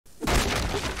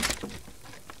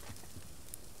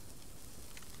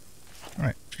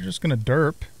Alright, if you're just going to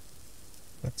derp,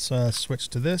 let's switch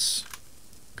to this.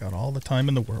 Got all the time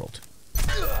in the world.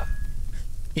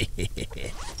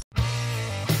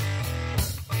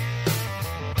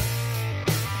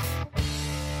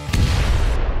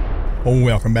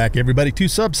 Welcome back, everybody, to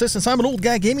Subsistence. I'm an old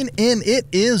guy gaming, and it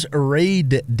is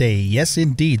raid day. Yes,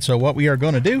 indeed. So what we are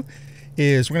going to do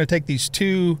is we're going to take these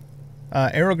two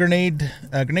arrow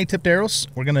grenade-tipped arrows.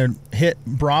 We're going to hit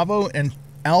Bravo and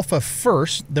Alpha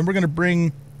first. Then we're going to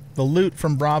bring the loot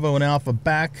from Bravo and Alpha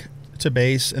back to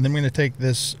base, and then we're going to take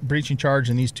this breaching charge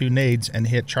and these two nades and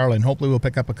hit Charlie. And hopefully we'll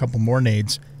pick up a couple more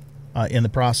nades in the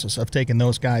process of taking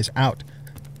those guys out.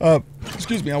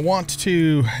 Excuse me, I want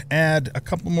to add a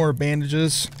couple more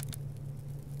bandages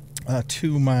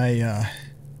to my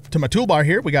toolbar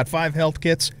here. We got 5 health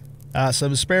kits,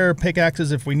 some spare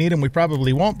pickaxes if we need them. We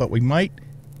probably won't, but we might.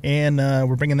 And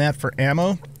we're bringing that for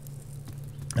ammo.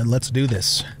 And let's do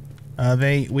this.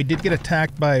 We did get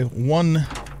attacked by one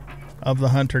of the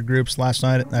hunter groups last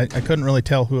night. I couldn't really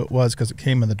tell who it was because it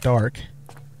came in the dark.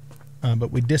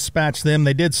 But we dispatched them.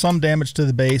 They did some damage to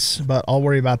the base, but I'll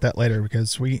worry about that later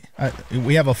because we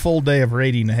have a full day of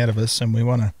raiding ahead of us, and we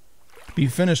want to be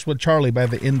finished with Charlie by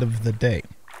the end of the day.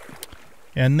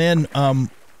 And then I'm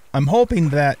hoping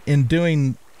that in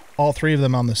doing all 3 of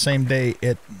them on the same day,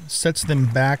 it sets them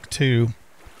back to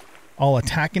all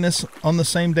attacking us on the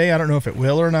same day. I don't know if it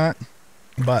will or not,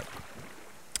 but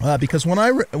because when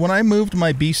I moved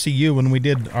my BCU when we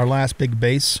did our last big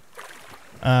base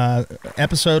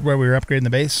episode where we were upgrading the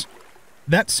base,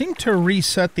 that seemed to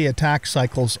reset the attack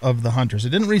cycles of the hunters. It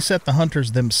didn't reset the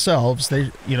hunters themselves.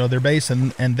 They, their base,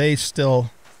 and they still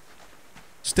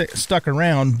stuck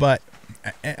around. But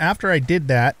after I did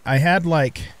that, I had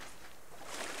like,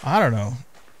 I don't know,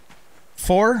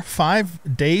 4,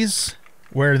 5 days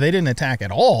where they didn't attack at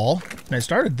all. And I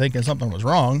started thinking something was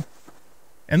wrong.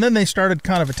 And then they started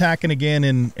kind of attacking again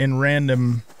in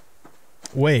random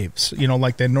waves,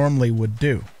 like they normally would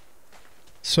do.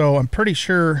 So I'm pretty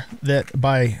sure that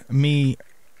by me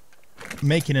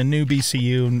making a new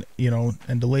BCU,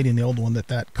 and deleting the old one,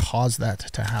 that caused that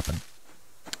to happen.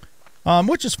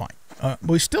 Which is fine.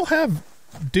 We still have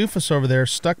Doofus over there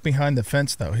stuck behind the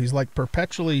fence, though. He's like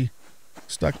perpetually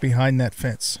stuck behind that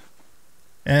fence.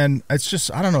 And it's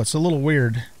just, I don't know, it's a little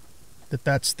weird that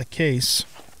that's the case.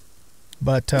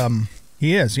 But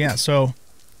he is, yeah. So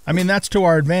I mean, that's to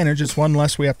our advantage. It's one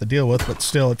less we have to deal with, but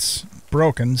still it's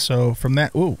broken. So from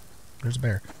that... Ooh, there's a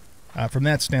bear. From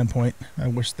that standpoint, I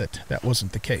wish that that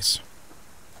wasn't the case.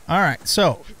 Alright,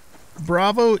 so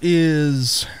Bravo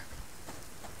is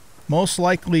most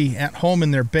likely at home in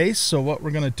their base. So what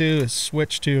we're going to do is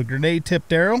switch to a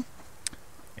grenade-tipped arrow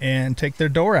and take their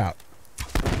door out.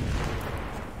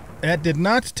 That did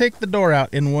not take the door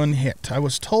out in one hit. I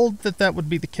was told that that would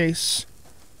be the case.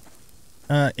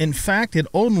 In fact, it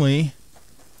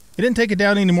didn't take it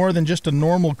down any more than just a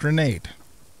normal grenade.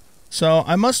 So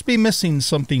I must be missing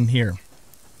something here.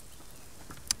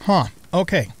 Huh.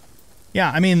 Okay.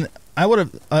 Yeah, I mean, I would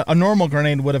have, a normal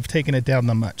grenade would have taken it down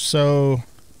that much. So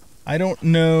I don't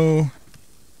know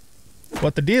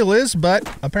what the deal is, but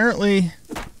apparently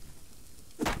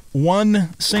one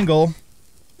single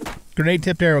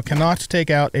grenade-tipped arrow cannot take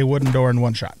out a wooden door in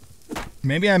one shot.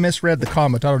 Maybe I misread the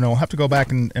comment. I don't know. I'll have to go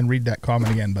back and read that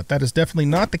comment again. But that is definitely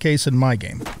not the case in my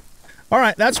game.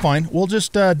 Alright, that's fine. We'll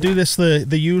just do this the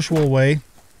usual way.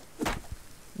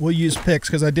 We'll use picks,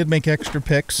 because I did make extra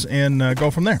picks, and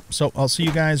go from there. So I'll see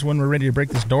you guys when we're ready to break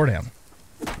this door down.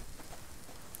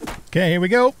 Okay, here we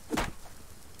go.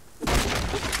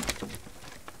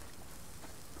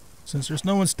 Since there's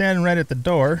no one standing right at the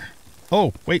door...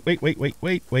 Oh, wait.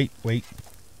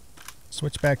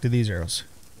 Switch back to these arrows.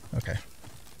 Okay.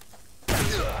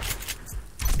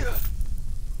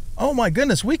 Oh my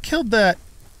goodness, we killed that.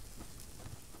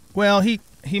 Well, he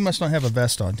must not have a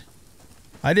vest on.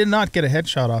 I did not get a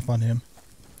headshot off on him.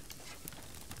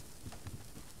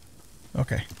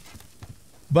 Okay.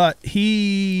 But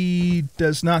he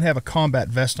does not have a combat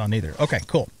vest on either. Okay,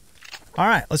 cool.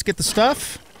 Alright, let's get the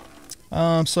stuff.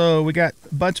 So we got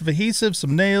a bunch of adhesive,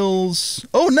 some nails.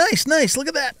 Oh, nice. Look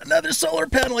at that. Another solar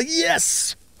panel.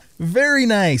 Yes! Very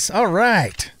nice.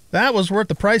 Alright. That was worth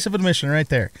the price of admission right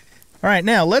there. Alright,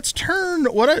 now let's turn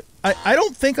what I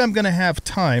don't think I'm going to have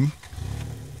time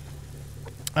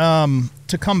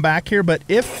to come back here, but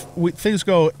if things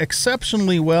go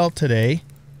exceptionally well today,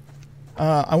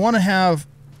 I want to have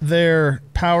their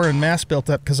power and mass built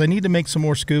up because I need to make some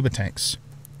more scuba tanks.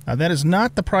 That is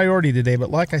not the priority today, but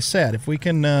like I said, if we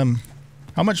can...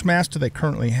 how much mass do they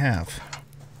currently have?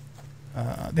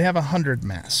 They have 100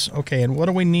 mass. Okay, and what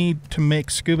do we need to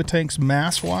make scuba tanks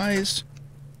mass-wise?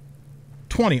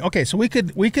 20. Okay, so we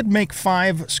could make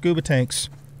 5 scuba tanks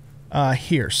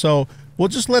here. So we'll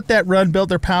just let that run, build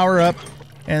their power up,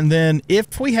 and then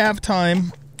if we have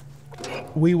time,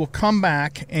 we will come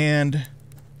back and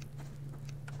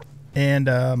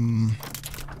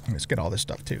let's get all this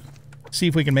stuff too. See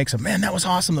if we can make some. Man, that was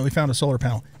awesome that we found a solar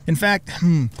panel. In fact,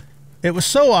 it was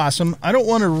so awesome, I don't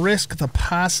want to risk the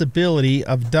possibility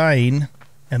of dying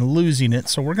and losing it,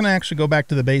 so we're going to actually go back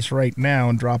to the base right now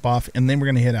and drop off, and then we're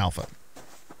going to hit Alpha.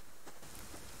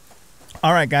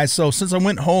 Alright guys, so since I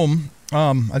went home,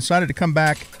 I decided to come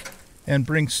back and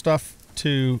bring stuff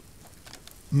to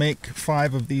make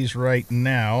 5 of these right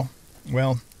now.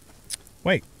 Well,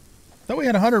 wait, I thought we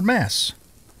had 100 mass.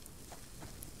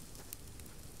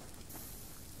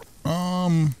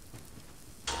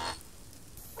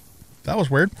 That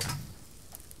was weird.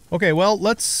 Okay, well,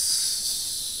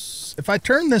 let's... If I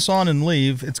turn this on and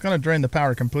leave, it's going to drain the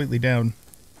power completely down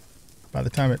by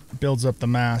the time it builds up the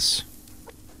mass.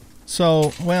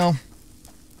 So, well...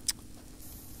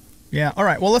 Yeah,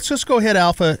 alright, well, let's just go hit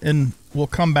Alpha and we'll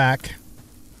come back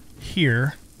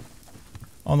here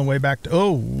on the way back to...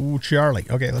 Oh, Charlie.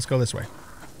 Okay, let's go this way.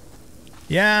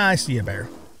 Yeah, I see a bear.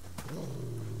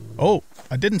 Oh,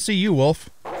 I didn't see you, Wolf.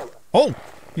 Oh,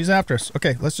 he's after us.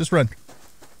 Okay, let's just run.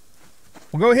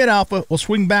 We'll go hit Alpha. We'll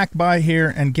swing back by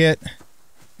here and get...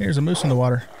 Here's a moose in the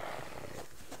water.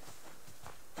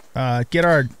 Get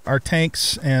our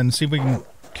tanks and see if we can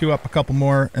queue up a couple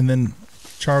more, and then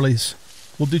Charlie's...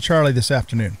 We'll do Charlie this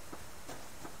afternoon.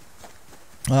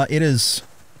 It is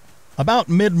about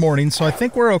mid-morning, so I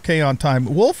think we're okay on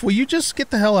time. Wolf, will you just get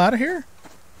the hell out of here?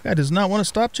 Guy does not want to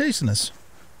stop chasing us.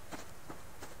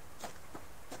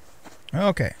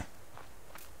 Okay.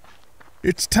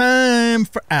 It's time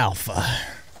for Alpha.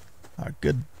 Our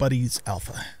good buddies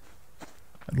Alpha.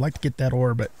 I'd like to get that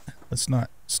ore, but let's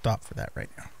not stop for that right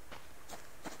now.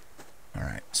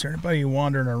 Alright, is there anybody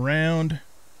wandering around?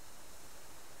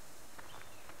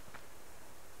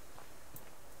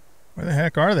 Where the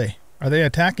heck are they? Are they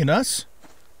attacking us?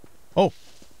 Oh,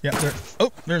 yeah,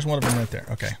 there's one of them right there.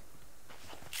 Okay.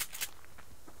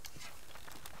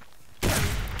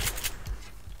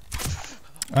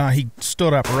 He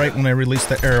stood up right when I released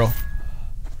the arrow.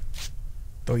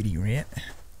 Doity rat.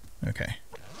 Okay.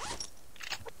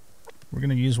 We're going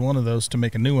to use one of those to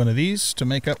make a new one of these to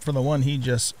make up for the one he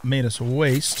just made us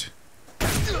waste.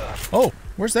 Oh,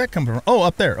 where's that coming from? Oh,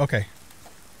 up there. Okay.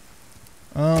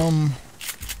 Damn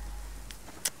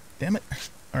it.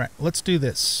 Alright, let's do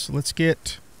this. Let's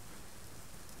get...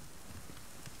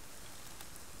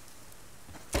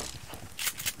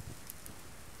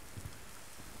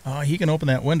 he can open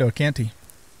that window, can't he?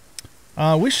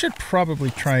 We should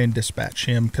probably try and dispatch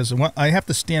him, because I have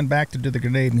to stand back to do the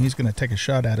grenade, and he's going to take a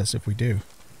shot at us if we do.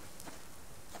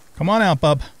 Come on out,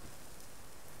 bub.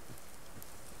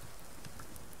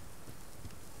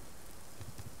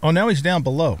 Oh, now he's down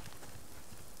below.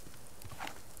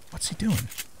 What's he doing?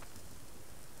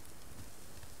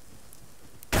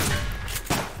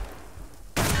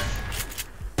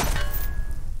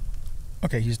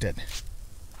 Okay, he's dead.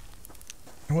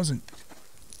 I wasn't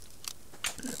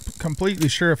completely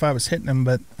sure if I was hitting him,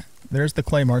 but there's the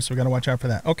claymore, so we got to watch out for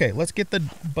that. Okay, let's get the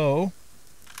bow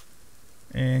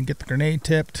and get the grenade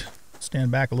tipped.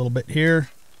 Stand back a little bit here.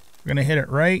 We're going to hit it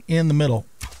right in the middle.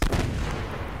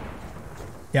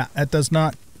 Yeah, that does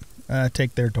not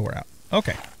take their door out.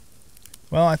 Okay.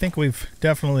 Well, I think we've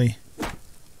definitely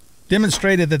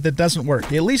demonstrated that that doesn't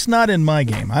work. At least not in my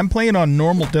game. I'm playing on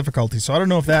normal difficulty, so I don't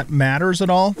know if that matters at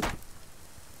all.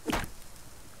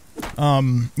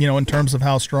 You know, in terms of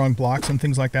how strong blocks and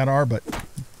things like that are, but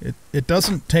it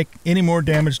doesn't take any more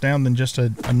damage down than just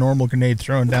a normal grenade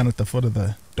thrown down at the foot of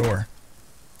the door.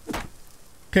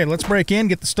 Okay, let's break in,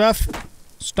 get the stuff,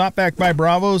 stop back by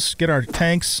Bravos, get our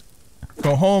tanks,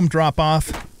 go home, drop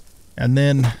off, and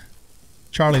then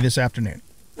Charlie this afternoon.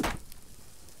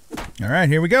 Alright,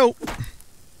 here we go.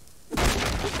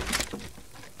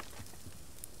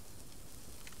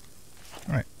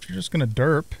 Alright, you're just going to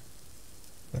derp.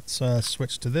 Let's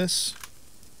switch to this.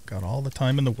 Got all the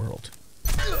time in the world.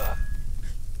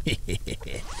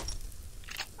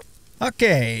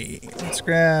 Okay, let's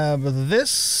grab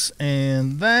this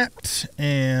and that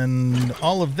and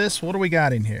all of this. What do we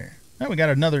got in here? Oh, we got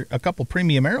a couple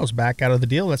premium arrows back out of the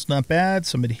deal. That's not bad.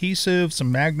 Some adhesive,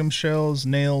 some magnum shells,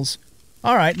 nails.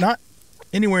 All right, not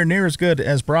anywhere near as good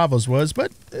as Bravo's was,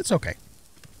 but it's okay.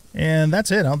 And that's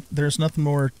it. There's nothing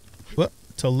more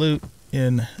to loot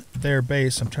in their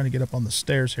base. I'm trying to get up on the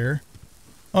stairs here.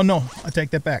 Oh no, I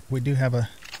take that back. We do have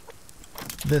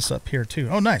this up here too.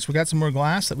 Oh nice, we got some more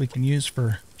glass that we can use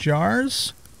for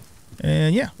jars.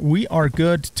 And yeah, we are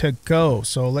good to go.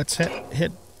 So let's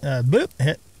hit.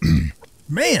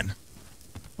 Man,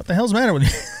 what the hell's the matter with you?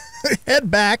 Head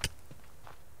back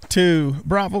to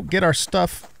Bravo, get our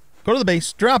stuff, go to the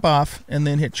base, drop off, and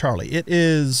then hit Charlie. It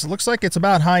is, looks like it's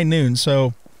about high noon,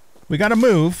 so we got to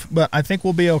move, but I think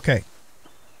we'll be okay.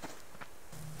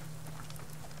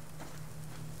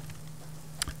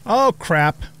 Oh,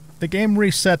 crap. The game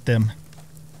reset them.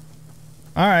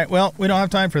 Alright, well, we don't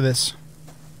have time for this.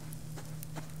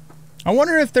 I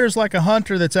wonder if there's like a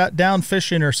hunter that's out down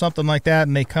fishing or something like that,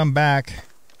 and they come back,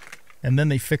 and then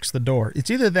they fix the door.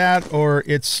 It's either that, or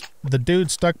it's the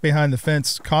dude stuck behind the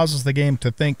fence causes the game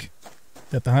to think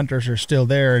that the hunters are still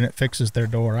there, and it fixes their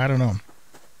door. I don't know.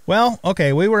 Well,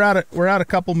 okay, we're out a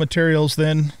couple materials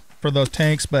then for those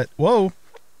tanks, but whoa.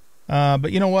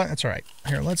 But you know what? That's all right.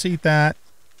 Here, let's eat that.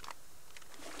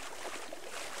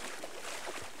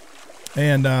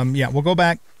 And yeah, we'll go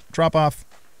back, drop off,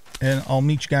 and I'll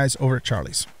meet you guys over at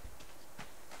Charlie's.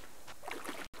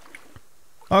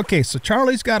 Okay, so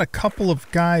Charlie's got a couple of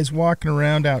guys walking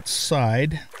around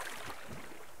outside.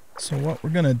 So what we're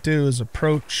going to do is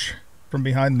approach from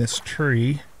behind this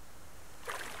tree.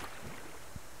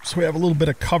 So we have a little bit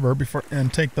of cover before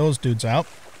and take those dudes out.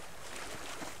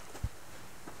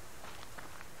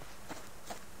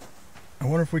 I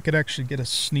wonder if we could actually get a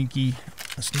sneak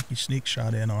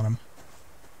shot in on them.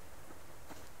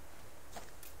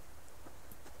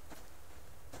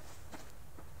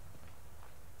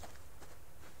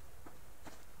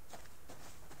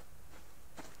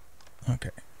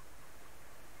 Okay.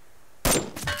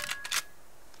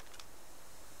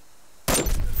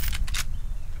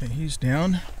 Okay, he's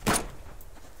down.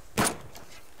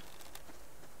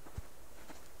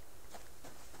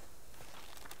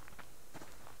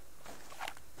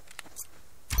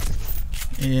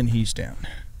 And he's down.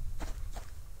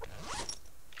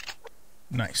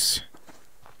 Nice.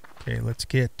 Okay, let's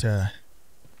get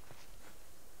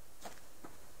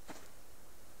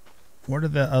where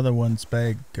did the other one's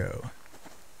bag go?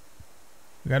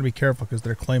 We gotta be careful because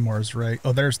their claymores, right?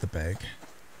 Oh, there's the bag.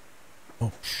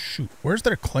 Oh, shoot. Where's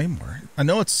their claymore? I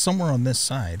know it's somewhere on this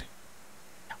side.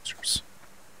 Yowzers.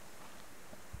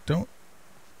 Don't.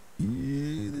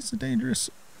 This is dangerous.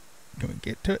 Can we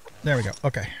get to it? There we go.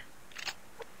 Okay.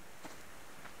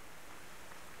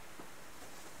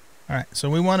 Alright, so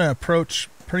we want to approach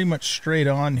pretty much straight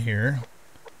on here.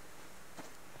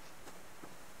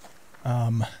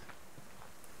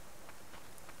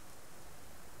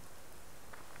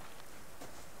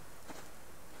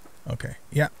 Okay,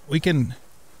 yeah, we can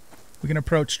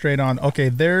approach straight on. Okay,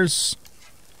 there's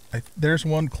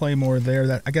one claymore there.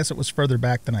 That I guess it was further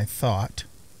back than I thought,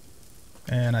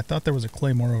 and I thought there was a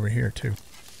claymore over here too.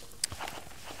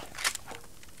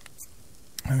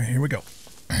 Okay, here we go.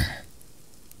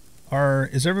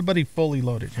 Is everybody fully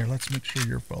loaded here? Let's make sure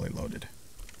you're fully loaded.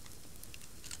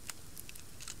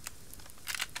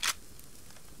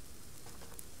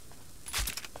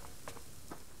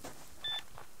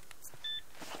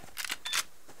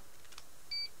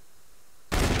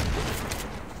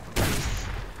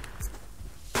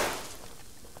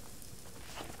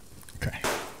 Okay.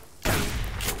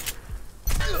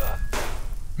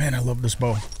 Man, I love this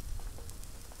bow.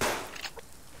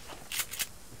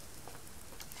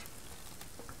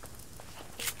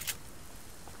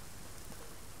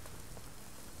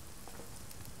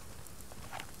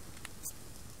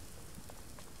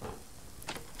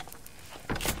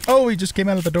 Oh, he just came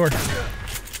out of the door.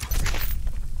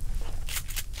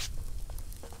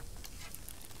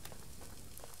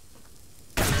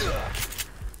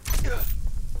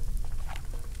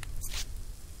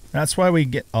 That's why we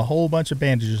get a whole bunch of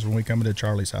bandages when we come into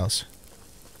Charlie's house.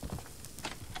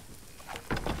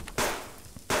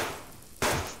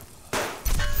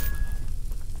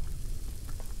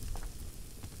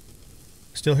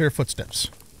 Still hear footsteps.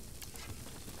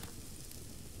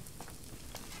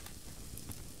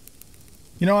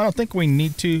 You know, I don't think we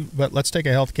need to, but let's take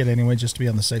a health kit anyway, just to be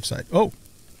on the safe side. Oh!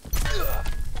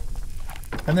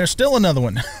 And there's still another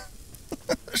one.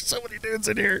 There's so many dudes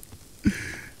in here.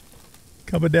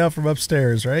 Coming down from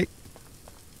upstairs, right?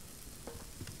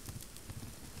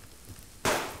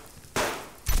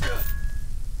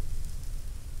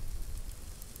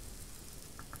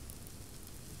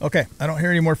 Okay, I don't hear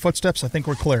any more footsteps. I think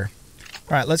we're clear.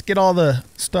 Alright, let's get all the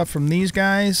stuff from these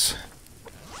guys.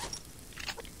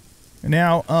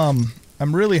 Now,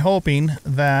 I'm really hoping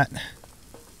that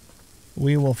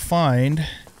we will find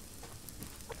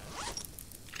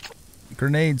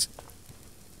grenades.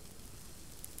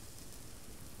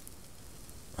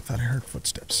 I thought I heard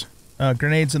footsteps.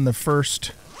 Grenades in the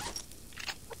first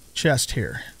chest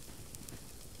here.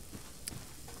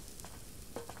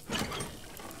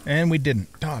 And we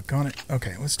didn't. Doggone it.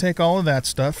 Okay, let's take all of that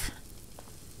stuff.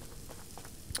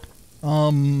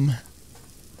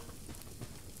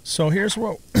 So here's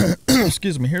what...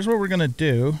 excuse me. Here's what we're going to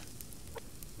do.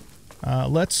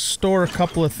 Let's store a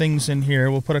couple of things in here.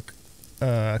 We'll put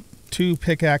 2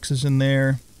 pickaxes in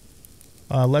there.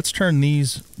 Let's turn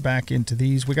these back into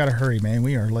these. We got to hurry, man.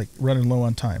 We are, like, running low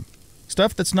on time.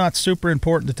 Stuff that's not super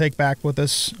important to take back with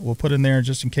us, we'll put in there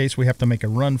just in case we have to make a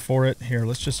run for it. Here,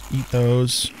 let's just eat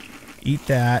those. Eat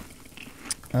that.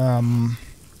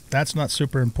 That's not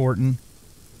super important.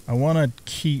 I want to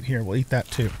keep... Here, we'll eat that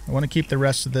too. I want to keep the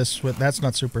rest of this with... That's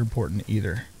not super important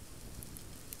either.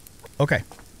 Okay.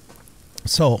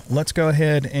 So, let's go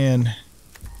ahead and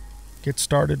get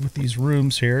started with these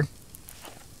rooms here.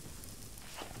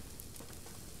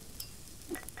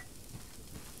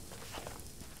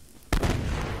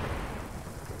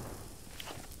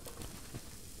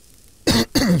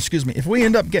 Excuse me. If we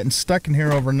end up getting stuck in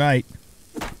here overnight,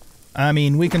 I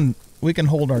mean, we can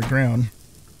hold our ground.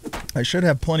 I should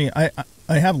have plenty. I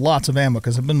have lots of ammo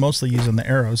because I've been mostly using the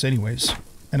arrows anyways,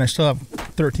 and I still have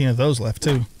 13 of those left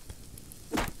too.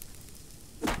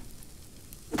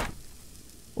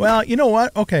 Well, you know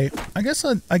what? Okay, I guess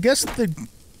the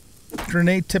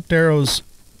grenade-tipped arrows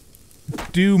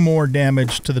do more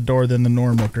damage to the door than the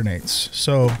normal grenades.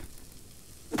 So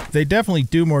they definitely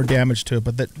do more damage to it,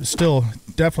 but that still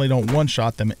definitely don't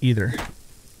one-shot them either.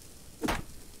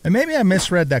 And maybe I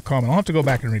misread that comment. I'll have to go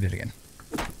back and read it again.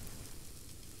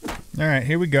 Alright,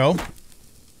 here we go.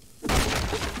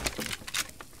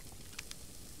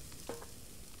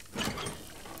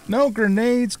 No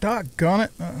grenades, doggone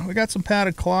it. We got some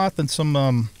padded cloth and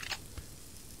some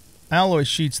alloy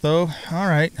sheets though.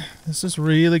 Alright, this is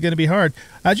really going to be hard.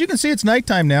 As you can see, it's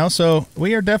nighttime now, so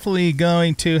we are definitely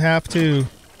going to have to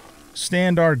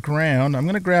stand our ground. I'm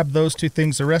going to grab those 2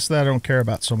 things. The rest of that I don't care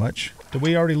about so much. Did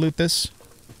we already loot this?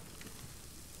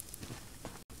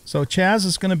 So Chaz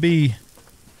is going to be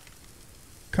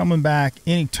coming back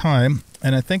anytime,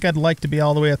 and I think I'd like to be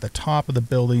all the way at the top of the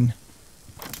building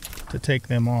to take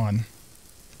them on.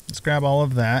 Let's grab all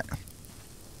of that.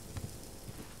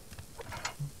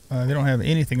 They don't have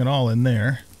anything at all in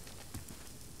there.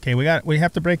 Okay, we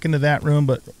have to break into that room,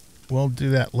 but we'll do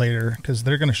that later because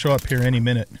they're going to show up here any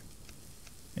minute,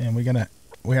 and we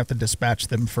have to dispatch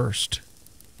them first.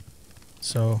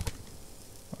 So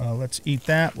let's eat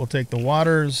that. We'll take the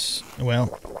waters.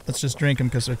 Well, let's just drink them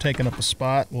because they're taking up a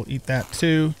spot. We'll eat that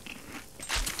too.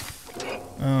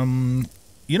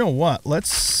 You know what?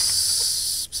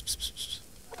 Let's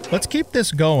keep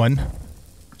this going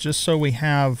just so we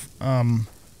have a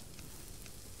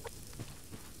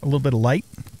little bit of light.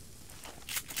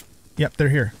 Yep, they're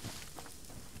here.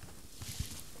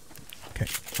 Okay,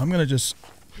 I'm going to just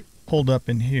hold up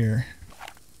in here.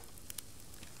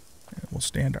 And we'll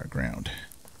stand our ground.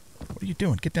 What are you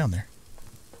doing? Get down there.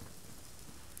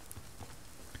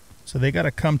 So they got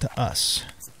to come to us.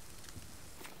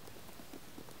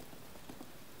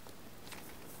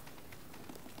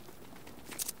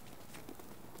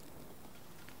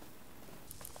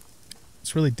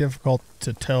 It's really difficult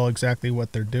to tell exactly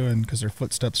what they're doing because their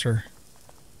footsteps are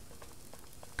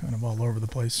kind of all over the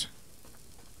place.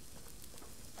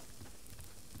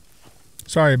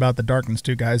 Sorry about the darkness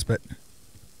too, guys, but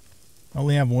I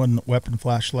only have one weapon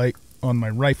flashlight on my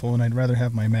rifle, and I'd rather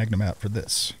have my Magnum out for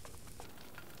this.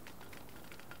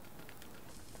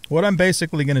 What I'm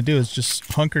basically going to do is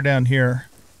just hunker down here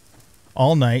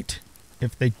all night.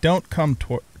 If they don't come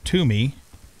to me,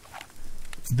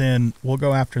 then we'll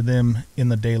go after them in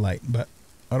the daylight, but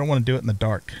I don't want to do it in the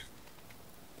dark.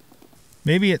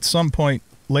 Maybe at some point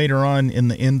later on in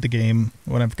the end of the game,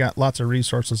 when I've got lots of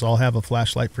resources, I'll have a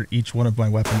flashlight for each one of my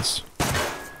weapons.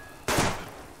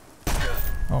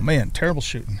 Oh man, terrible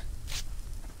shooting.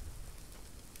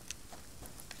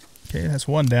 Okay, that's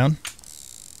one down.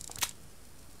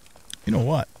 You know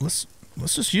what? Let's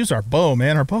just use our bow,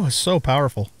 man. Our bow is so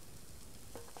powerful.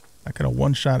 I could have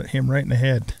one-shot at him right in the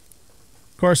head.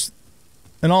 Of course,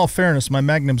 in all fairness, my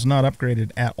Magnum's not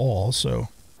upgraded at all, so...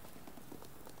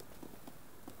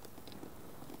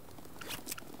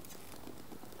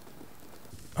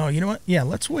 Oh, you know what? Yeah,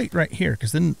 let's wait right here,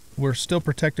 because then we're still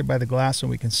protected by the glass and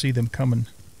we can see them coming.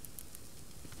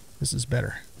 This is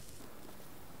better.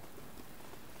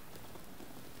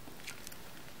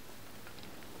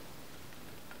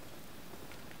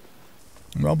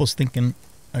 I'm almost thinking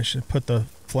I should put the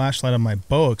flashlight on my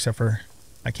bow, except for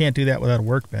I can't do that without a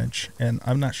workbench, and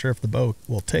I'm not sure if the bow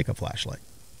will take a flashlight.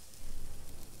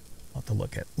 I'll have to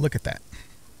look at that.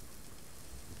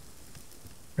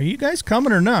 Are you guys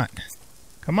coming or not?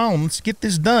 Come on, let's get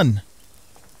this done.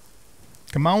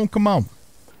 Come on, come on.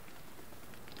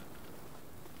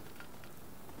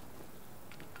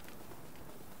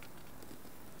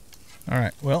 All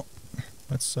right, well,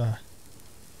 let's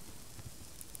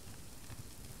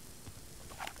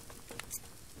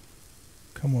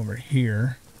come over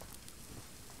here.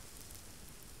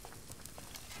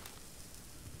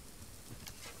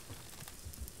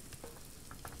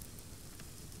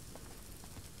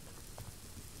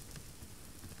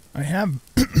 I have,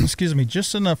 excuse me,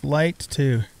 just enough light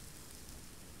to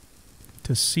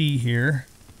see here.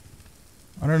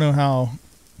 I don't know how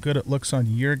good it looks on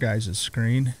your guys'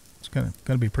 screen. It's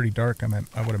gonna be pretty dark,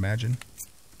 I would imagine.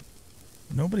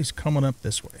 Nobody's coming up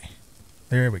this way.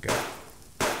 There we go.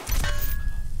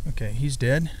 Okay, he's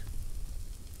dead.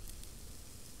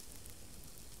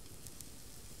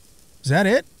 Is that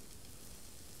it?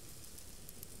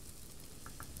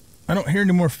 I don't hear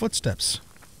any more footsteps.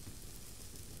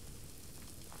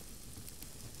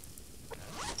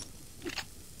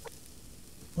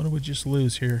 What did we just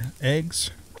lose here?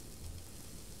 Eggs?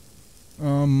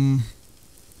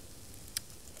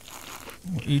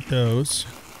 We'll eat those.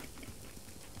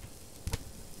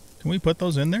 Can we put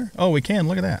those in there? Oh, we can.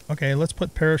 Look at that. Okay, let's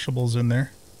put perishables in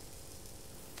there.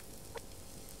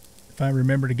 If I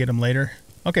remember to get them later.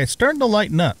 Okay, it's starting to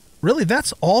lighten up. Really,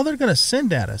 that's all they're going to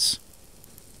send at us.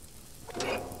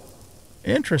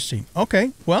 Interesting.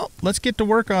 Okay, well, let's get to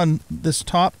work on this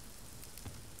top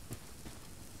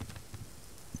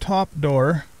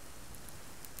door.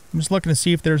 I'm just looking to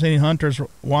see if there's any hunters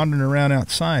wandering around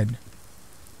outside.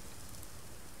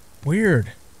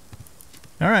 Weird.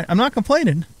 All right, I'm not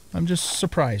complaining. I'm just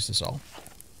surprised is all.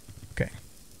 Okay.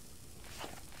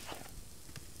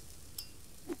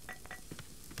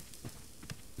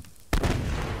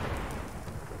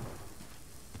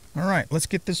 All right, let's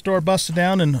get this door busted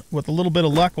down, and with a little bit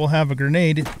of luck, we'll have a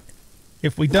grenade.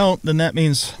 If we don't, then that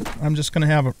means I'm just going to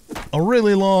have a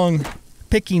really long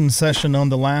picking session on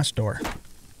the last door.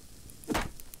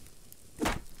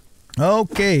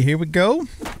 Okay, here we go.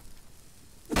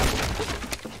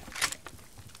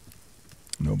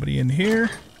 Nobody in here.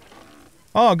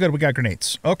 Oh, good, we got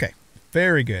grenades. Okay,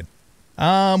 very good.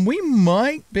 We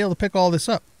might be able to pick all this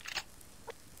up.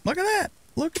 Look at that.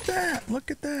 Look at that.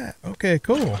 Look at that. Okay,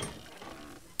 cool.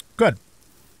 Good.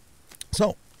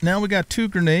 So, now we got 2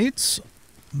 grenades.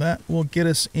 That will get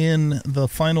us in the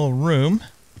final room.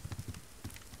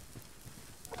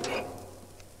 I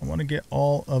want to get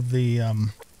all of the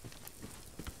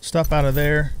stuff out of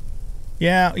there.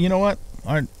 Yeah, you know what?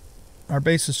 Our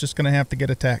base is just going to have to get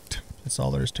attacked. That's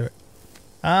all there is to it.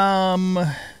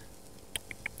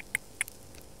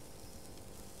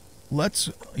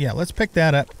 Let's pick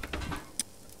that up.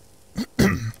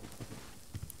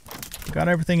 Got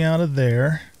everything out of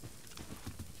there.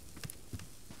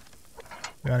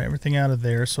 Got everything out of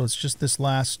there, so it's just this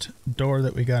last door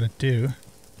that we got to do.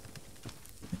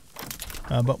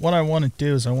 But what I want to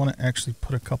do is I want to actually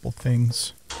put a couple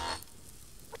things.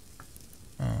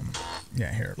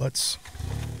 Yeah, here. Let's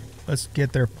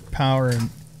get their power and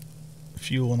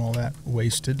fuel and all that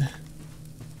wasted.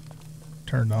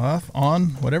 Turned off,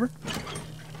 on, whatever.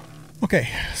 Okay,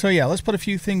 so yeah, let's put a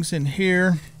few things in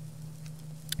here.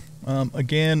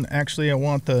 Again, actually, I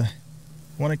want to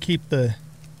keep the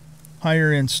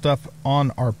higher end stuff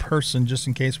on our person just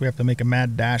in case we have to make a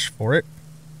mad dash for it.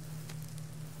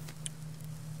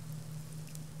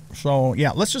 So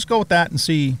yeah, let's just go with that and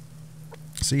see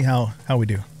how we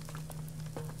do.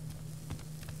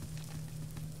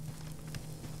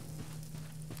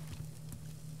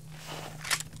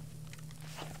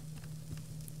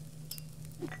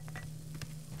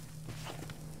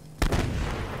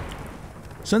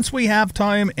 Since we have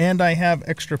time and I have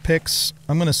extra picks,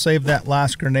 I'm going to save that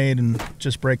last grenade and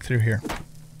just break through here.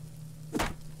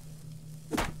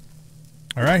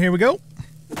 All right, here we go.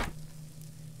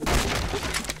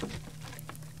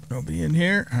 Nobody in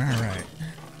here. All right.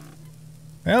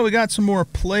 Well, we got some more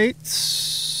plates,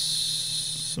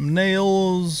 some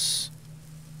nails.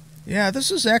 Yeah, this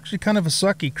is actually kind of a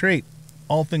sucky crate,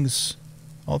 all things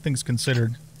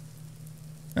considered.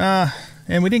 And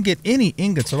we didn't get any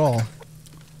ingots at all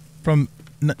from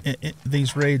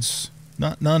these raids.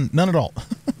 None at all,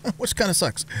 which kind of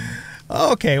sucks.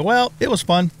 Okay, well, it was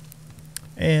fun.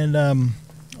 And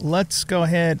let's go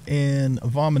ahead and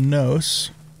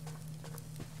vamonos.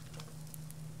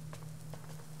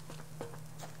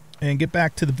 And get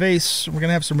back to the base. We're going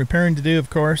to have some repairing to do, of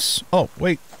course. Oh,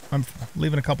 wait. I'm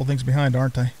leaving a couple things behind,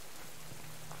 aren't I?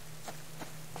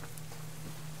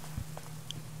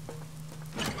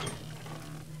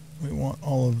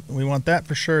 We want that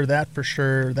for sure, that for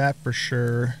sure, that for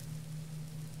sure.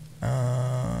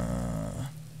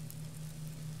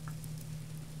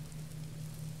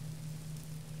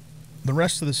 The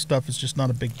rest of this stuff is just not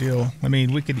a big deal. I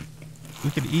mean, we could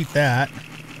eat that.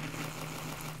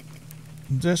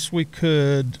 this we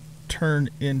could turn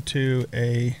into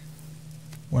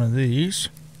one of these.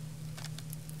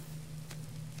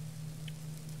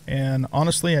 And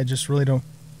honestly, I just really don't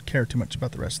care too much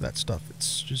about the rest of that stuff.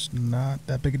 It's just not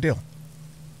that big a deal.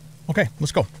 Okay,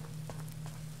 let's go.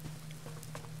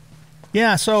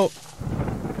 Yeah, so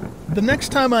the next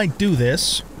time I do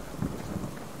this,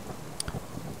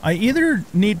 I either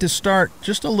need to start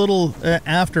just a little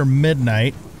after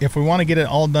midnight if we want to get it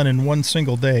all done in one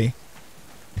single day,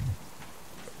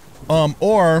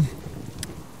 or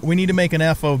we need to make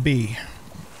an FOB,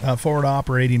 forward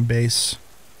operating base.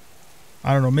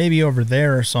 I don't know, maybe over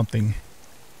there or something.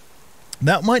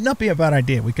 That might not be a bad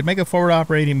idea. We could make a forward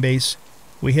operating base.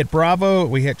 We hit Bravo,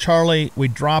 we hit Charlie, we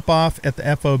drop off at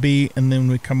the FOB, and then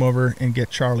we come over and get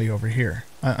Charlie over here.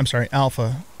 I'm sorry,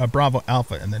 Alpha, Bravo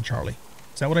Alpha, and then Charlie.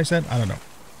 Is that what I said? I don't know.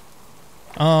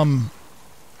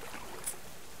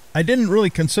 I didn't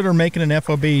really consider making an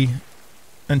FOB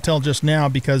until just now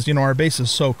because, you know, our base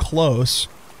is so close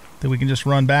that we can just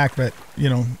run back. But, you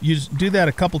know, you do that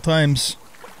a couple times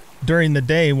during the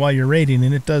day while you're raiding,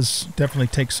 and it does definitely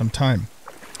take some time.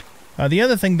 The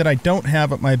other thing that I don't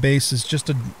have at my base is just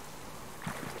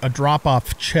a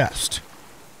drop-off chest,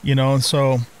 you know,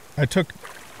 so I took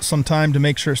some time to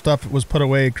make sure stuff was put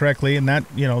away correctly, and that,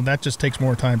 you know, that just takes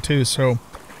more time too. So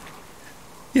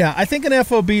yeah, I think an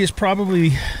FOB is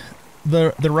probably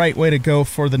the right way to go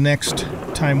for the next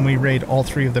time we raid all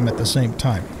three of them at the same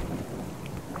time.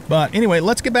 But anyway,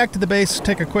 let's get back to the base,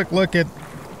 take a quick look at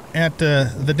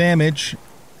the damage.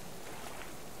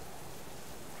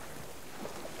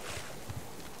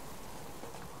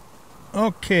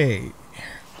 Okay.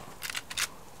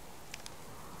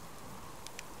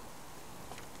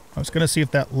 I was going to see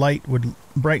if that light would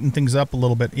brighten things up a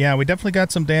little bit. Yeah, we definitely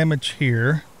got some damage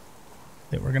here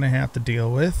that we're going to have to deal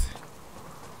with.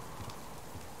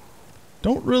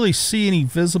 Don't really see any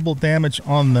visible damage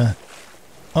on the...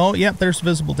 Oh, yeah, there's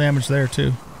visible damage there,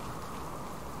 too.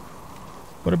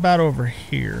 What about over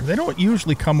here? They don't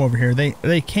usually come over here.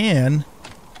 They can.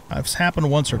 It's happened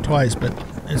once or twice, but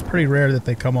it's pretty rare that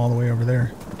they come all the way over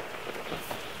there.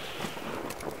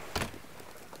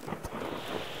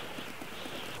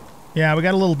 Yeah, we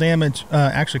got a little damage,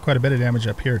 actually quite a bit of damage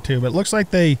up here too, but it looks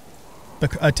like the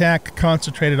attack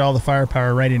concentrated all the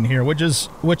firepower right in here, which is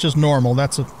normal.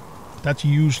 That's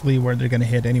usually where they're going to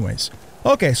hit anyways.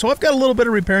 Okay, so I've got a little bit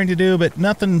of repairing to do, but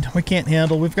nothing we can't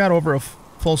handle. We've got over a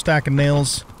full stack of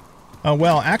nails.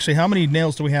 Well, actually, how many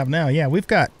nails do we have now? Yeah, we've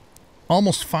got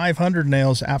almost 500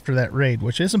 nails after that raid,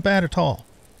 which isn't bad at all.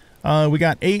 We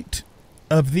got 8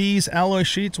 of these alloy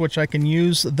sheets, which I can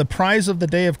use. The prize of the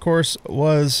day, of course,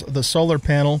 was the solar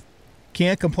panel.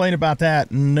 Can't complain about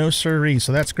that. No siree.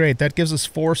 So that's great. That gives us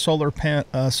 4 solar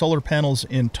panels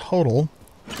in total.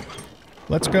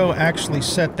 Let's go actually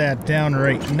set that down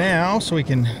right now so we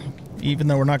can, even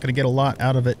though we're not going to get a lot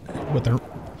out of it with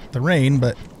the rain,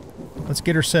 but let's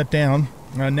get her set down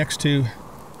next to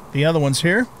the other ones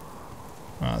here.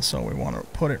 So we want to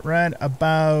put it right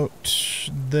about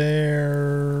there-ish.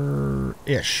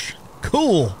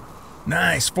 Cool.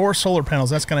 Nice. 4 solar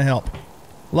panels. That's going to help.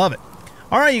 Love it.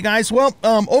 All right, you guys. Well,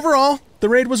 overall, the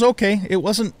raid was okay. It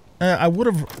wasn't... I would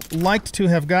have liked to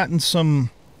have gotten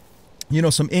some, you know,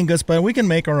 some ingots, but we can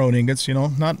make our own ingots, you know.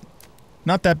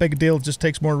 Not that big a deal. It just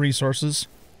takes more resources.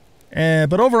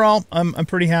 But overall, I'm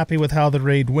pretty happy with how the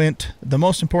raid went. The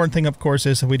most important thing, of course,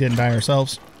 is that we didn't die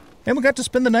ourselves. And we got to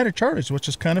spend the night at Charlie's, which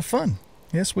is kind of fun.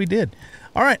 Yes, we did.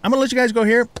 All right, I'm going to let you guys go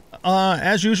here.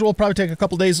 As usual, probably take a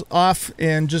couple days off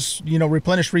and just, you know,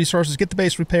 replenish resources, get the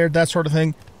base repaired, that sort of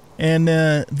thing. And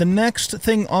the next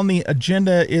thing on the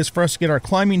agenda is for us to get our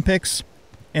climbing picks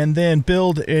and then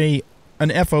build an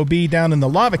FOB down in the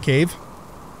lava cave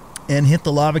and hit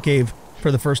the lava cave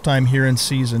for the first time here in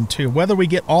Season 2. Whether we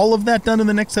get all of that done in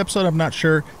the next episode, I'm not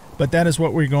sure. But that is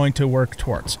what we're going to work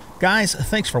towards. Guys,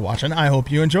 thanks for watching. I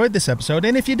hope you enjoyed this episode.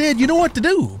 And if you did, you know what to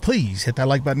do. Please hit that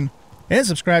like button and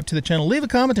subscribe to the channel. Leave a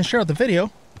comment and share out the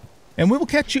video. And we will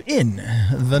catch you in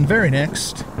the very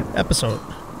next episode.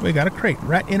 We got a crate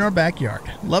right in our backyard.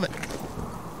 Love it.